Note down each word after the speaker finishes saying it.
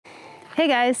Hey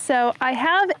guys, so I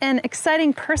have an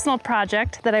exciting personal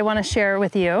project that I want to share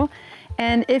with you.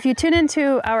 And if you tune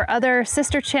into our other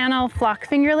sister channel, Flock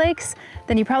Finger Lakes,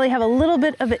 then you probably have a little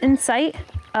bit of an insight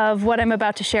of what I'm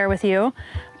about to share with you.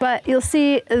 But you'll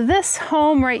see this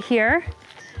home right here.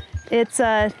 It's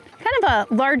a kind of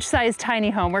a large-sized tiny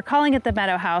home. We're calling it the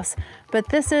Meadow House, but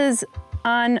this is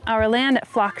on our land at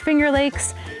Flock Finger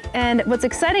Lakes. And what's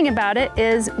exciting about it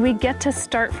is we get to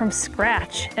start from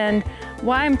scratch. And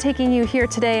why I'm taking you here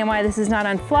today and why this is not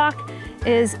on Flock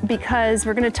is because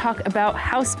we're going to talk about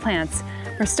houseplants.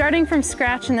 We're starting from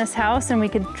scratch in this house, and we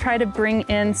could try to bring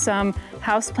in some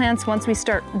houseplants once we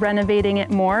start renovating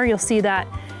it more. You'll see that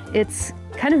it's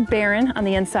kind of barren on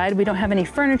the inside. We don't have any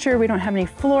furniture, we don't have any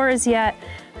floors yet.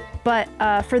 But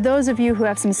for those of you who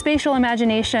have some spatial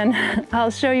imagination,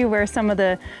 I'll show you where some of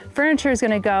the furniture is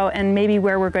going to go and maybe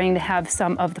where we're going to have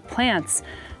some of the plants.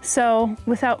 So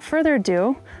without further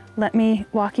ado, let me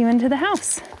walk you into the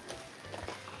house.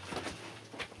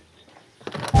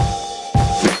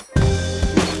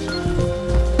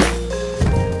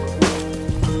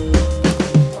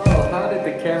 Oh, how did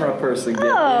the camera person get in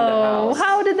the house?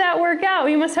 How did that work out?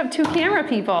 You must have two camera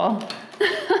people.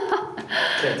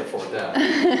 Can't afford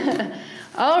that.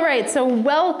 All right, so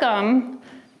welcome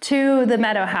to the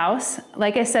Meadow House.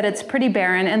 Like I said, it's pretty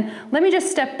barren. And let me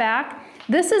just step back.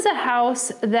 This is a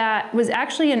house that was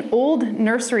actually an old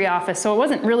nursery office, so it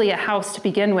wasn't really a house to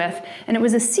begin with. And it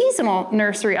was a seasonal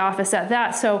nursery office at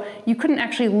that, so you couldn't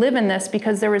actually live in this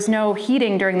because there was no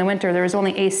heating during the winter. There was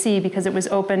only AC because it was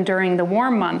open during the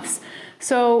warm months.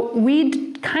 So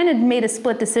we kind of made a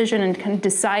split decision and kind of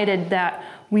decided that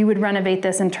we would renovate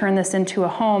this and turn this into a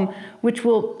home, which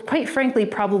we'll, quite frankly,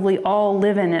 probably all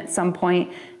live in at some point.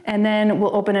 And then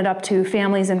we'll open it up to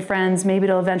families and friends. Maybe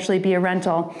it'll eventually be a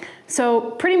rental.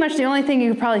 So pretty much the only thing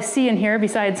you probably see in here,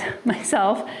 besides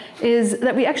myself, is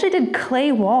that we actually did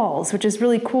clay walls, which is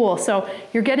really cool. So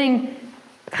you're getting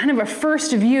kind of a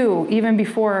first view even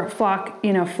before Flock,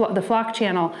 the Flock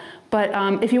channel. But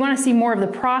if you want to see more of the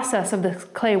process of the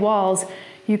clay walls,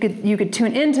 you could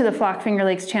tune into the Flock Finger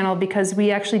Lakes channel, because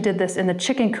we actually did this in the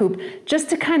chicken coop just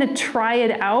to kind of try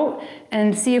it out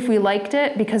and see if we liked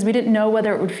it, because we didn't know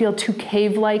whether it would feel too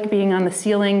cave-like being on the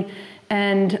ceiling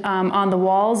and on the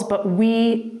walls, but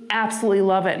we absolutely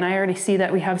love it. And I already see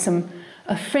that we have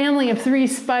a family of 3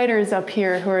 spiders up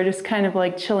here who are just kind of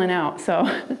like chilling out.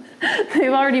 So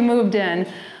they've already moved in.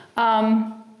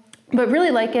 But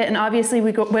really like it, and obviously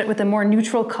we went with a more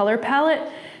neutral color palette.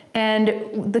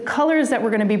 And the colors that we're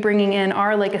going to be bringing in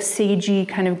are like a sagey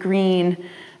kind of green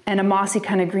and a mossy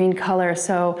kind of green color.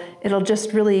 So it'll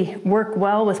just really work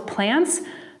well with plants.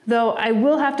 Though I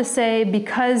will have to say,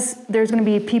 because there's going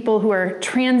to be people who are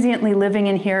transiently living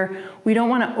in here, we don't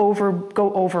want to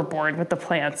go overboard with the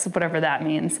plants, whatever that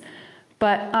means.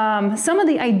 But some of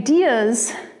the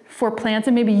ideas for plants,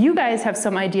 and maybe you guys have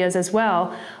some ideas as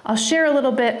well, I'll share a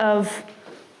little bit of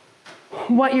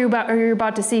what you're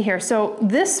about to see here. So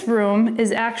this room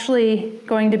is actually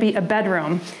going to be a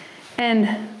bedroom.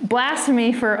 And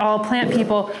blasphemy for all plant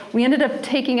people, we ended up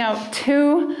taking out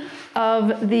 2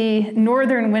 of the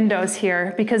northern windows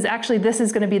here, because actually this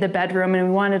is going to be the bedroom, and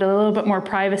we wanted a little bit more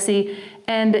privacy.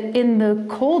 And in the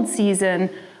cold season,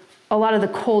 a lot of the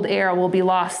cold air will be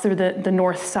lost through the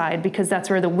north side, because that's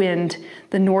where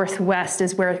the northwest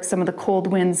is where some of the cold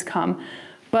winds come.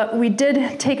 But we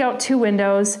did take out 2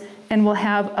 windows, and we'll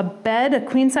have a bed, a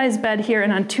queen-size bed here,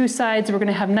 and on 2 sides we're going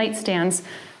to have nightstands.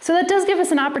 So that does give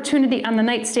us an opportunity on the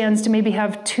nightstands to maybe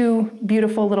have 2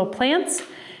 beautiful little plants.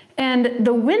 And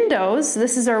the windows,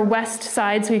 this is our west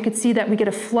side, so you could see that we get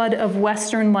a flood of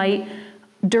western light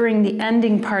during the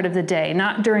ending part of the day,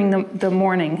 not during the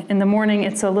morning. In the morning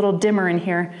it's a little dimmer in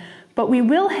here. But we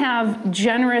will have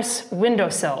generous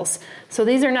windowsills. So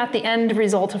these are not the end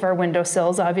result of our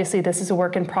windowsills. Obviously this is a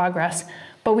work in progress.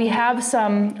 But we have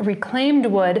some reclaimed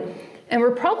wood, and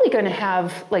we're probably going to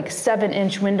have like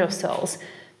 7-inch windowsills.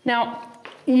 Now,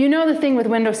 you know the thing with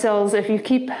windowsills, if you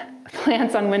keep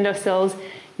plants on windowsills,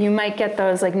 you might get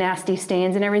those like nasty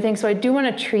stains and everything. So I do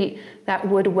want to treat that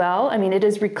wood well. I mean, it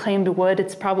is reclaimed wood.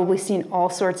 It's probably seen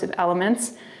all sorts of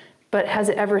elements, but has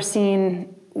it ever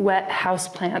seen wet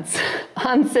houseplants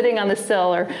sitting on the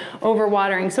sill or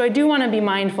overwatering? So I do want to be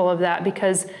mindful of that,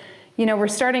 because we're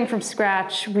starting from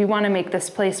scratch. We want to make this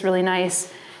place really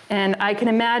nice. And I can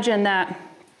imagine that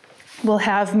we'll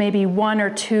have maybe 1 or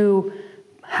 2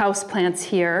 house plants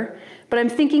here. But I'm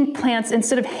thinking plants,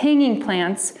 instead of hanging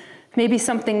plants, maybe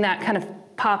something that kind of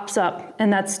pops up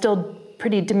and that's still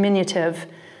pretty diminutive.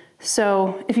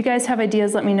 So if you guys have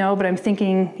ideas, let me know, but I'm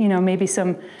thinking, maybe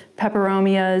some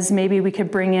peperomias, maybe we could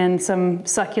bring in some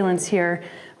succulents here.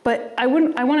 But I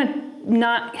want to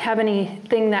not have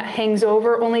anything that hangs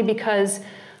over, only because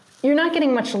you're not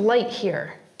getting much light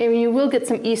here. I mean, you will get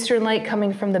some eastern light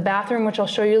coming from the bathroom, which I'll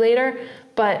show you later,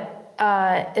 but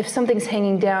if something's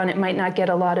hanging down, it might not get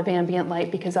a lot of ambient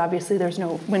light because obviously there's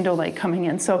no window light coming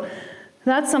in. So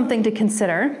that's something to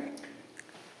consider.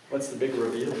 What's the big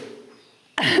reveal?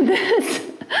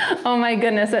 This, oh my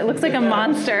goodness, it looks like a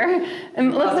monster. It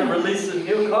looks like release a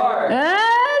new car.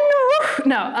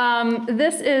 No,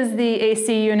 this is the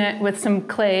AC unit with some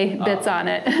clay bits on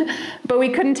it, but we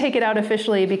couldn't take it out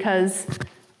officially because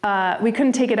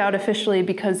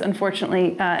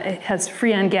unfortunately it has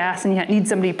Freon gas and you need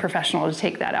somebody professional to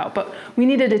take that out. But we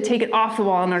needed to take it off the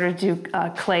wall in order to do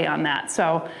clay on that.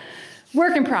 So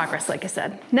work in progress, like I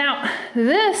said. Now,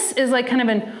 this is like kind of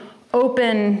an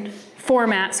open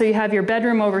format. So you have your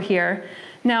bedroom over here.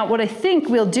 Now, what I think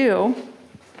we'll do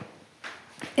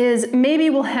is maybe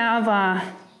we'll have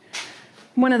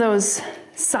one of those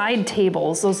side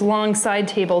tables, those long side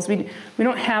tables. We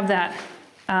don't have that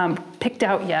picked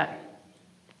out yet.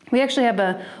 We actually have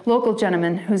a local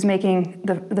gentleman who's making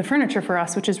the furniture for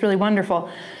us, which is really wonderful.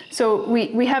 So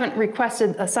we haven't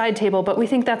requested a side table, but we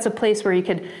think that's a place where you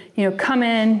could, come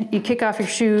in, you kick off your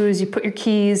shoes, you put your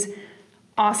keys.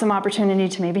 Awesome opportunity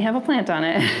to maybe have a plant on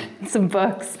it, some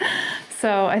books.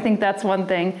 So I think that's one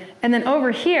thing. And then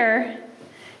over here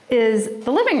is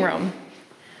the living room.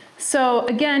 So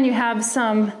again, you have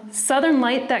some southern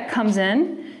light that comes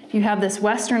in. You have this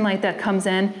western light that comes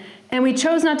in. And we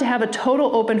chose not to have a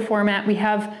total open format. We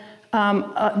have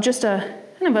just a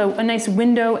kind of a nice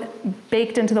window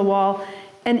baked into the wall.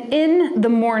 And in the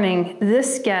morning,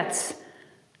 this gets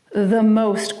the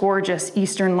most gorgeous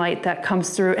eastern light that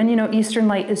comes through. And eastern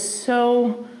light is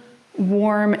so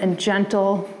warm and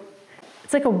gentle.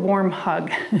 It's like a warm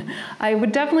hug. I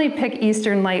would definitely pick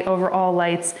eastern light over all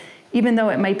lights, even though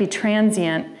it might be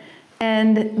transient.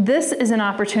 And this is an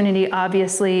opportunity,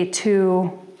 obviously,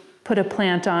 to put a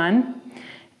plant on.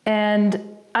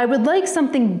 And I would like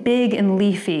something big and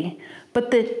leafy.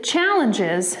 But the challenge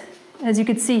is, as you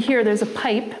can see here, there's a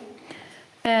pipe,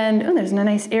 and there's a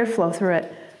nice airflow through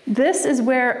it. This is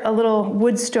where a little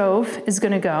wood stove is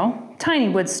going to go, tiny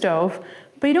wood stove,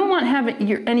 but you don't want to have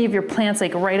any of your plants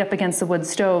like right up against the wood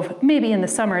stove. Maybe in the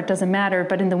summer it doesn't matter,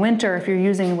 but in the winter, if you're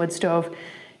using a wood stove,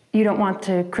 you don't want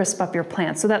to crisp up your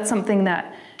plants. So that's something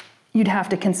that you'd have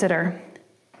to consider.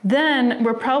 Then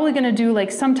we're probably going to do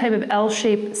like some type of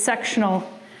L-shaped sectional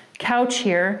couch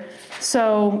here.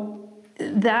 So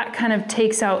that kind of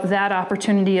takes out that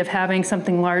opportunity of having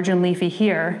something large and leafy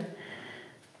here.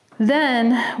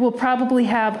 Then we'll probably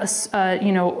have a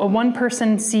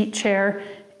one-person seat chair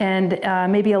and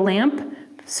maybe a lamp.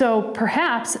 So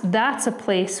perhaps that's a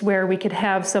place where we could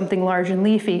have something large and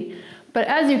leafy. But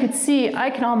as you can see, I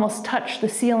can almost touch the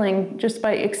ceiling just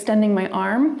by extending my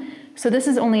arm. So this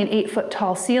is only an 8-foot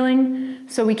tall ceiling.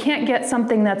 So we can't get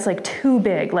something that's like too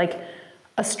big, like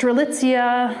a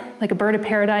strelitzia, like a bird of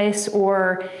paradise,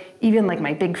 or even like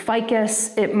my big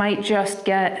ficus. It might just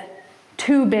get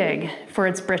too big for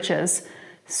its britches.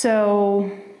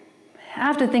 So I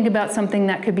have to think about something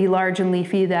that could be large and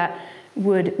leafy that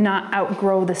would not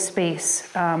outgrow the space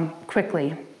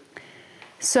quickly.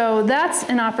 So that's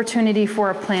an opportunity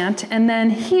for a plant. And then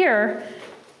here,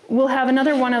 we'll have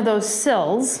another one of those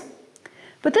sills.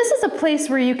 But this is a place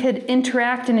where you could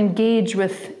interact and engage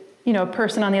with a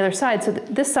person on the other side. So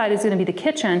this side is going to be the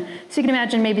kitchen. So you can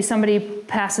imagine maybe somebody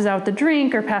passes out the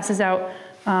drink or passes out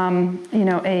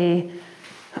a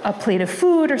plate of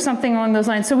food or something along those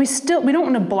lines. So we don't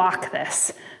want to block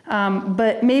this,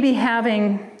 but maybe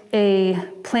having a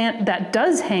plant that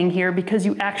does hang here, because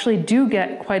you actually do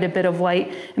get quite a bit of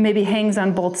light, and maybe hangs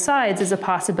on both sides, is a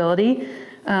possibility.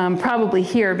 Probably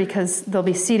here, because they'll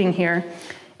be seating here.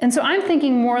 And so I'm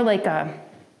thinking more like a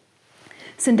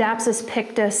Syndapsis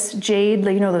pictus jade,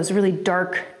 those really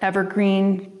dark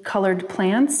evergreen colored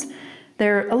plants.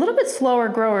 They're a little bit slower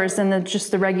growers than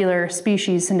just the regular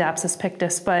species Syndapsis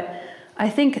pictus, but I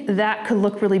think that could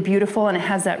look really beautiful, and it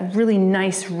has that really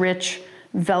nice, rich,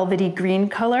 velvety green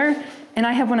color. And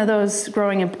I have one of those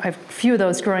growing, I have a few of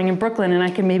those growing in Brooklyn, and I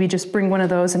can maybe just bring one of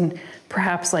those and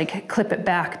perhaps like clip it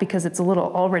back because it's a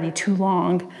little already too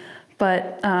long.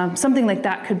 But something like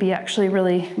that could be actually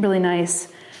really, really nice.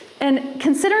 And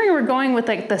considering we're going with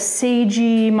like the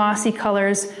sagey, mossy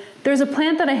colors, there's a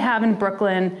plant that I have in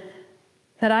Brooklyn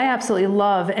that I absolutely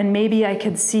love, and maybe I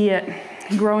could see it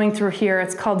growing through here.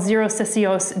 It's called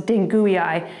Xerocysios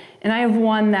dinguii, and I have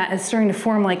one that is starting to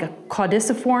form like a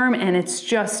caudiciform, and it's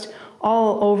just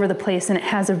all over the place, and it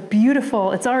has a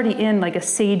beautiful, it's already in like a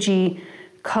sagey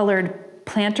colored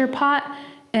planter pot,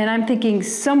 and I'm thinking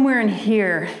somewhere in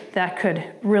here that could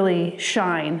really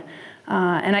shine.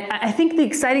 And I think the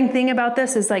exciting thing about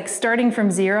this is like starting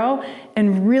from zero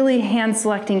and really hand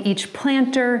selecting each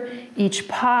planter, each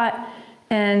pot.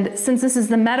 And since this is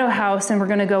the meadow house and we're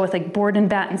gonna go with like board and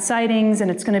batten sidings and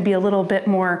it's gonna be a little bit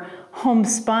more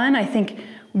homespun, I think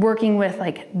working with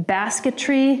like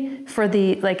basketry for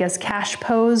the, like as cache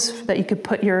pose that you could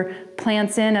put your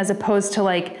plants in as opposed to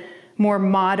like more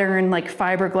modern like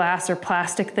fiberglass or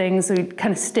plastic things. So we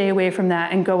kind of stay away from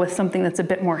that and go with something that's a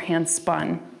bit more hand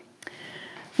spun.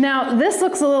 Now, this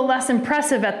looks a little less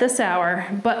impressive at this hour,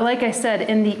 but like I said,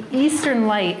 in the eastern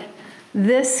light,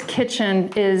 this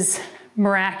kitchen is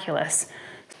miraculous.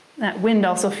 That wind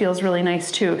also feels really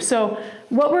nice too. So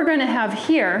what we're going to have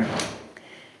here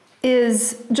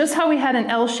is just how we had an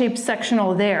L-shaped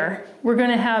sectional there. We're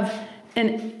going to have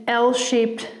an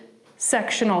L-shaped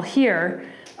sectional here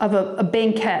of a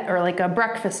banquette or like a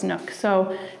breakfast nook.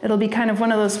 So it'll be kind of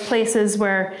one of those places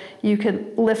where you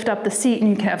could lift up the seat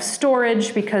and you can have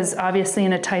storage because obviously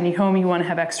in a tiny home you want to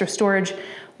have extra storage.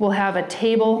 We'll have a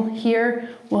table here.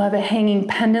 We'll have a hanging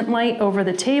pendant light over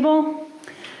the table,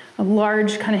 a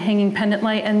large kind of hanging pendant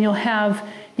light, and you'll have,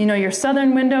 you know, your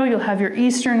southern window, you'll have your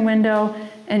eastern window,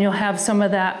 and you'll have some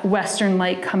of that western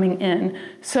light coming in.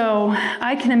 So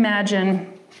I can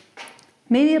imagine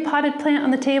maybe a potted plant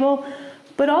on the table,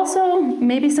 but also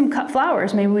maybe some cut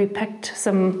flowers. Maybe we picked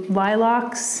some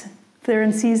lilacs if they're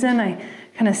in season.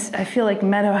 I feel like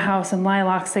meadow house and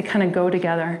lilacs, they kind of go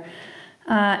together.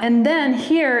 And then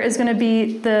here is going to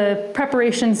be the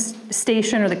preparation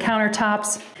station or the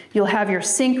countertops. You'll have your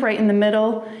sink right in the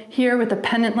middle here with the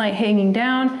pendant light hanging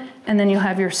down, and then you'll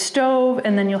have your stove,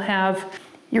 and then you'll have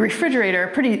your refrigerator, a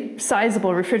pretty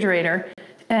sizable refrigerator,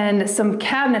 and some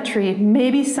cabinetry,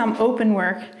 maybe some open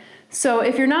work. So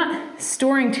if you're not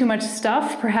storing too much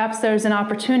stuff, perhaps there's an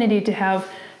opportunity to have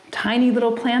tiny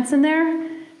little plants in there,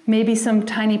 maybe some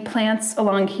tiny plants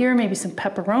along here, maybe some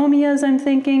peperomias I'm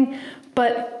thinking,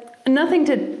 but nothing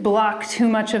to block too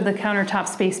much of the countertop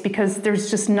space because there's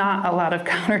just not a lot of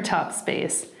countertop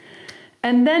space.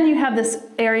 And then you have this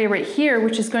area right here,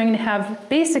 which is going to have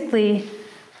basically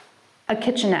a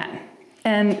kitchenette.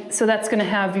 And so that's gonna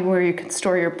have where you can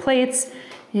store your plates.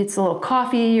 It's a little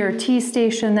coffee or tea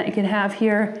station that you can have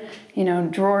here, you know,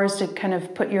 drawers to kind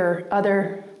of put your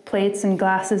other plates and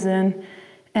glasses in.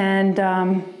 And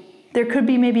there could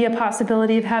be maybe a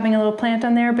possibility of having a little plant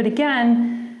on there, but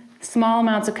again, small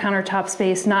amounts of countertop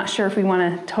space, not sure if we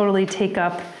want to totally take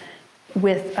up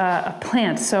with a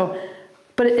plant. So,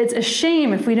 but it's a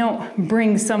shame if we don't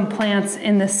bring some plants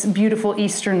in this beautiful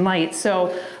eastern light.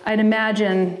 So I'd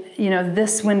imagine, you know,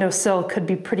 this windowsill could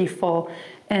be pretty full,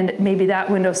 and maybe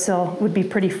that windowsill would be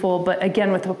pretty full, but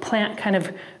again, with a plant kind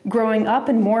of growing up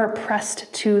and more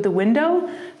pressed to the window,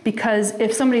 because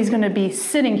if somebody's gonna be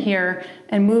sitting here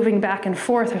and moving back and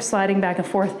forth or sliding back and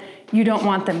forth, you don't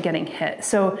want them getting hit.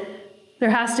 So there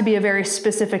has to be a very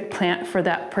specific plant for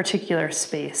that particular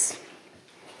space.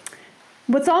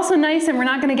 What's also nice, and we're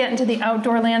not gonna get into the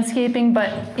outdoor landscaping,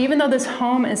 but even though this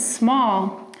home is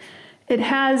small, it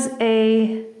has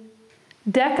a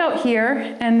deck out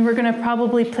here, and we're gonna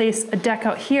probably place a deck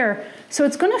out here. So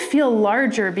it's gonna feel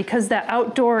larger because that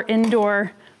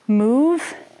outdoor-indoor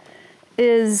move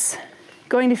is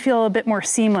going to feel a bit more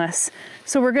seamless.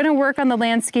 So we're gonna work on the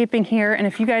landscaping here, and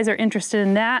if you guys are interested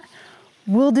in that,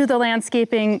 we'll do the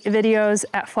landscaping videos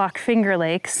at Flock Finger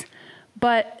Lakes.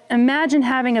 But imagine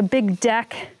having a big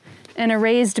deck and a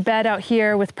raised bed out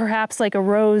here with perhaps like a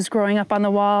rose growing up on the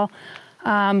wall.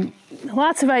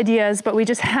 Lots of ideas, but we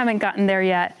just haven't gotten there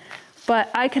yet.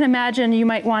 But I can imagine you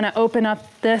might want to open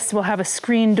up this. We'll have a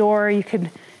screen door. You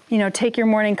could, you know, take your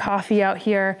morning coffee out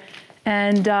here,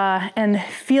 and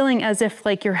feeling as if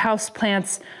like your house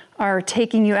plants are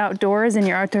taking you outdoors and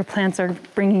your outdoor plants are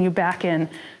bringing you back in.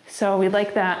 So we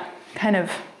like that kind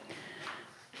of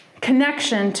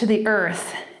connection to the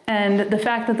earth, and the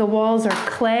fact that the walls are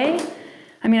clay.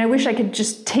 I mean, I wish I could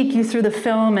just take you through the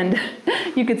film and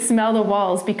you could smell the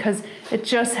walls, because it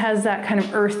just has that kind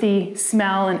of earthy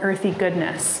smell and earthy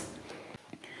goodness.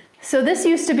 So this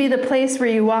used to be the place where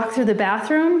you walk through the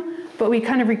bathroom, but we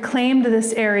kind of reclaimed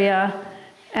this area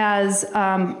as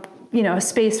you know, a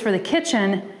space for the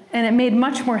kitchen, and it made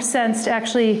much more sense to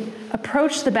actually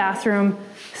approach the bathroom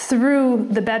through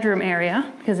the bedroom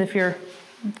area, because if you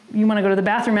want to go to the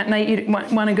bathroom at night, you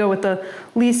want to go with the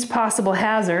least possible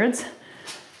hazards.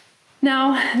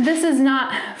 Now, this is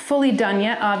not fully done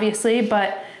yet, obviously,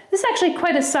 but this is actually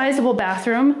quite a sizable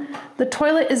bathroom. The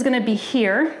toilet is going to be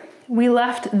here. We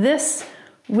left this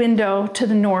window to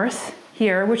the north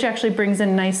here, which actually brings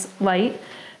in nice light.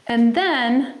 And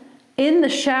then in the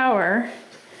shower,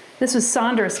 this was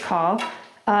Saunders' call,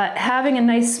 having a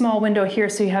nice small window here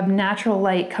so you have natural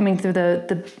light coming through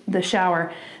the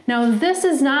shower. Now this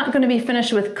is not going to be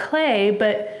finished with clay,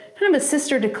 but kind of a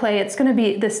sister to clay. It's going to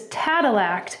be this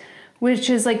Tadillac,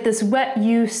 which is like this wet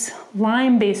use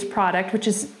lime-based product, which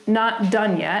is not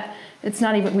done yet. It's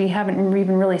not even, we haven't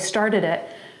even really started it,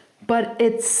 but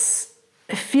it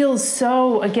feels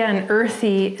so, again,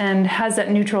 earthy and has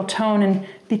that neutral tone. And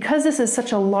because this is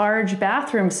such a large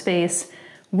bathroom space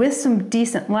with some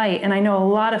decent light, and I know a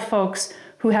lot of folks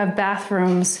who have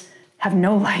bathrooms have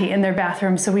no light in their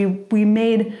bathroom, so we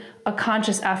made a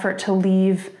conscious effort to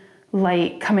leave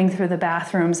light coming through the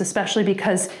bathrooms, especially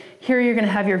because here you're gonna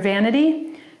have your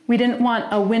vanity. We didn't want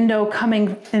a window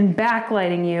coming and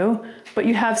backlighting you, but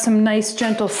you have some nice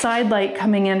gentle side light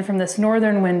coming in from this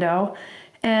northern window.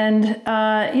 And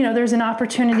you know, there's an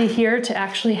opportunity here to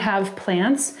actually have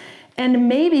plants. And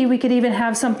maybe we could even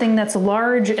have something that's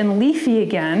large and leafy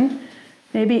again.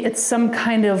 Maybe it's some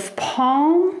kind of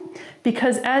palm,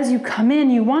 because as you come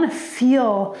in, you want to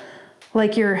feel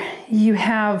like you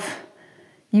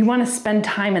want to spend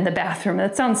time in the bathroom.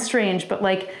 That sounds strange, but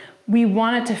like we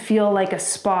want it to feel like a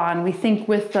spa. And we think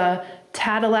with the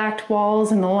Tadillac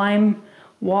walls and the lime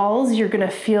walls, you're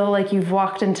gonna feel like you've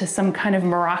walked into some kind of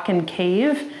Moroccan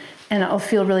cave, and it'll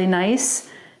feel really nice.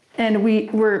 And we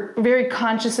were very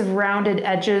conscious of rounded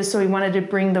edges, so we wanted to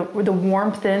bring the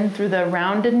warmth in through the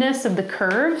roundedness of the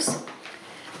curves.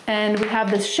 And we have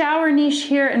this shower niche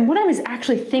here, and what I was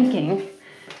actually thinking,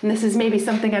 and this is maybe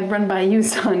something I'd run by you,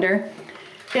 Sander,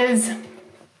 is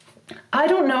I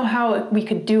don't know how we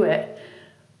could do it,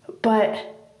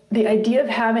 but the idea of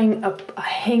having a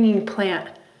hanging plant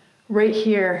right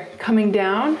here coming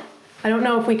down, I don't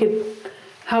know if we could,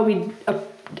 how we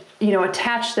you know,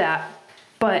 attach that,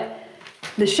 but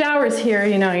the shower's here,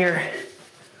 you know, you're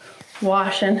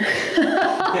washing,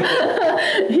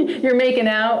 you're making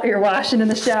out, you're washing in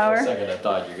the shower. For a second I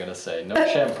thought you were gonna say no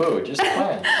shampoo, just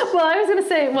plants. Well, I was gonna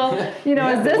say, well, you know,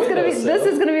 is this gonna be, this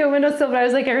is gonna be a windowsill, but I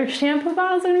was like, are shampoo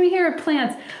bottles gonna be here or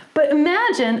plants? But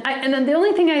imagine, and then the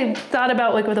only thing I thought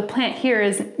about like with a plant here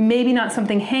is maybe not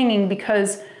something hanging,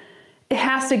 because it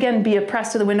has to again be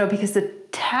pressed to the window because the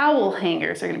towel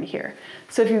hangers are gonna be here.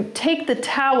 So if you take the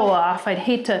towel off, I'd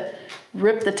hate to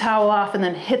rip the towel off and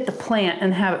then hit the plant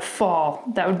and have it fall.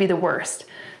 That would be the worst.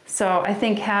 So I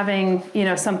think having, you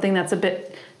know, something that's a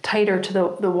bit tighter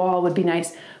to the wall would be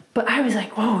nice. But I was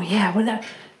like, oh yeah, well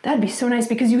that'd be so nice,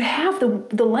 because you have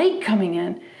the light coming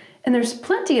in, and there's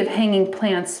plenty of hanging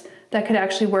plants that could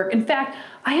actually work. In fact,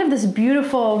 I have this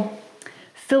beautiful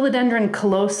Philodendron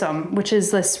callosum, which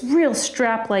is this real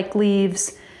strap-like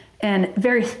leaves and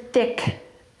very thick.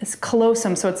 It's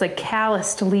callosum, so it's like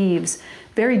calloused leaves,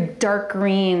 very dark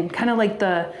green, kind of like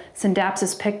the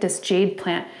Scindapsus pictus jade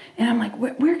plant. And I'm like,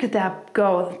 where could that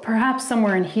go? Perhaps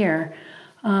somewhere in here.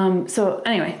 So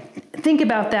anyway, think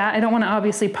about that. I don't want to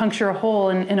obviously puncture a hole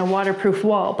in a waterproof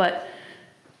wall, but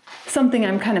something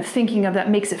I'm kind of thinking of that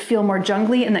makes it feel more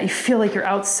jungly and that you feel like you're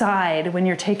outside when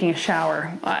you're taking a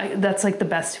shower. That's like the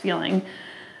best feeling.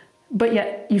 But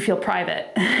yet you feel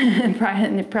private,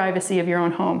 in the privacy of your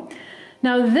own home.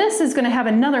 Now this is going to have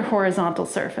another horizontal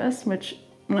surface, which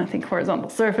when I think horizontal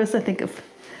surface, I think of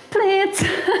plants.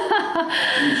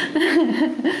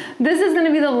 This is going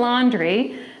to be the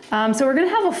laundry. So we're going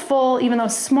to have a full, even though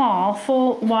small,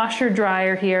 full washer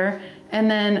dryer here, and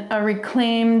then a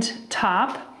reclaimed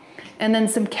top, and then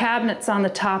some cabinets on the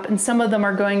top, and some of them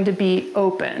are going to be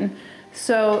open.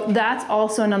 So that's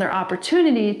also another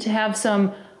opportunity to have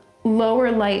some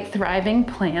lower light thriving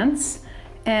plants.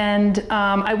 And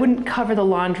I wouldn't cover the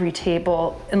laundry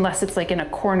table unless it's like in a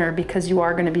corner, because you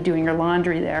are going to be doing your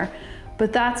laundry there.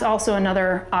 But that's also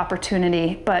another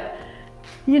opportunity. But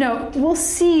you know, we'll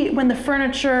see when the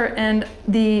furniture and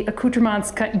the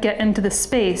accoutrements get into the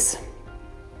space,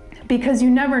 because you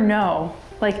never know.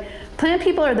 Like, plant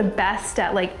people are the best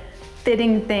at like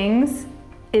fitting things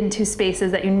into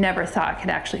spaces that you never thought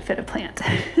could actually fit a plant.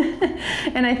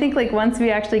 And I think like once we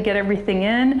actually get everything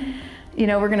in, you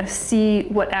know, we're gonna see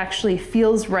what actually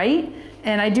feels right.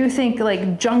 And I do think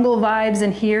like jungle vibes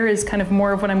in here is kind of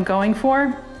more of what I'm going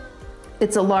for.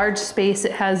 It's a large space,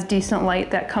 it has decent light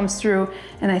that comes through,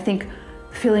 and I think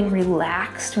feeling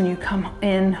relaxed when you come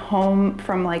in home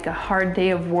from like a hard day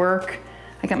of work.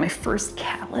 I got my first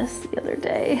callus the other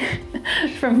day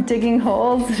from digging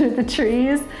holes through the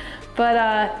trees. But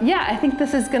yeah, I think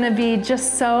this is gonna be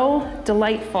just so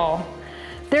delightful.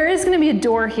 There is gonna be a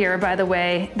door here, by the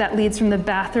way, that leads from the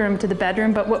bathroom to the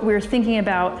bedroom, but what we're thinking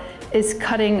about is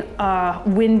cutting a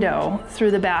window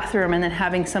through the bathroom and then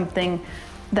having something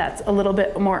that's a little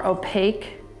bit more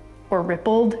opaque or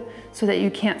rippled so that you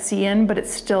can't see in, but it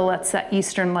still lets that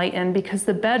eastern light in, because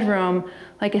the bedroom,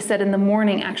 like I said, in the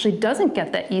morning actually doesn't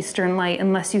get that eastern light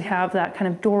unless you have that kind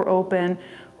of door open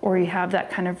or you have that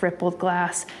kind of rippled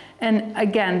glass. And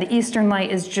again, the eastern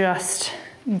light is just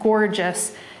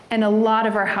gorgeous, and a lot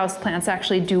of our houseplants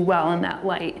actually do well in that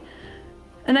light.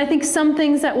 And I think some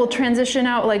things that will transition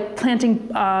out, like planting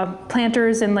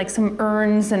planters in like some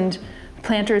urns and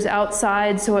planters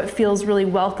outside so it feels really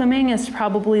welcoming, is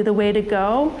probably the way to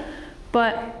go.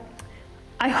 But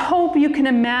I hope you can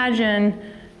imagine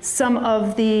some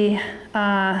of the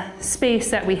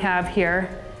space that we have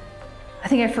here. I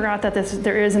think I forgot that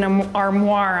there is an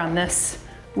armoire on this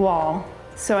wall.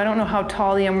 So I don't know how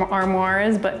tall the armoire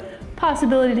is, but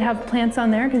possibility to have plants on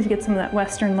there because you get some of that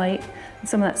western light and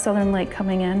some of that southern light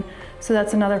coming in. So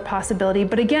that's another possibility.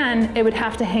 But again, it would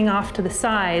have to hang off to the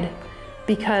side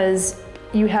because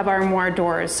you have armoire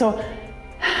doors. So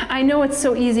I know it's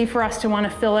so easy for us to want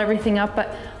to fill everything up,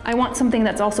 but I want something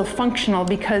that's also functional,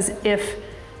 because if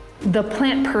the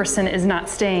plant person is not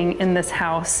staying in this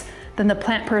house, then the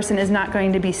plant person is not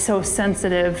going to be so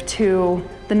sensitive to,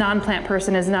 the non-plant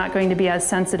person is not going to be as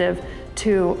sensitive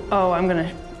to, oh, I'm going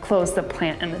to close the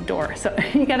plant and the door. So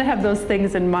you got to have those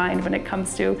things in mind when it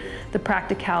comes to the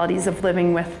practicalities of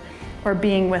living with or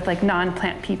being with like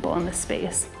non-plant people in the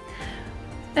space.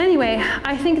 Anyway,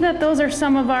 I think that those are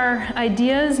some of our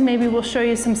ideas. Maybe we'll show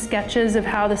you some sketches of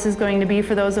how this is going to be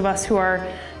for those of us who are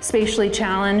spatially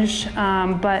challenged.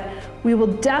 But we will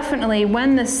definitely,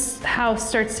 when this house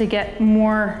starts to get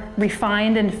more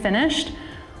refined and finished,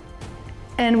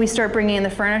 and we start bringing in the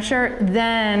furniture,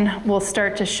 then we'll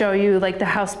start to show you like the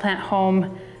houseplant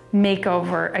home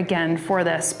makeover again for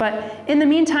this. But in the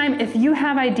meantime, if you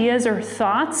have ideas or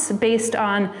thoughts based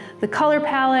on the color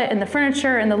palette and the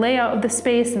furniture and the layout of the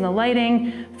space and the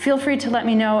lighting, feel free to let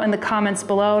me know in the comments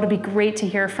below. It'll be great to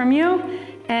hear from you.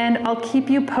 And I'll keep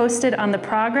you posted on the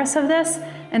progress of this.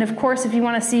 And of course, if you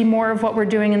want to see more of what we're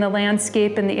doing in the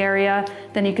landscape in the area,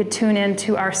 then you could tune in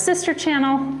to our sister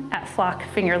channel at Flock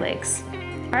Finger Lakes.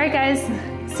 All right, guys,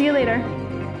 see you later.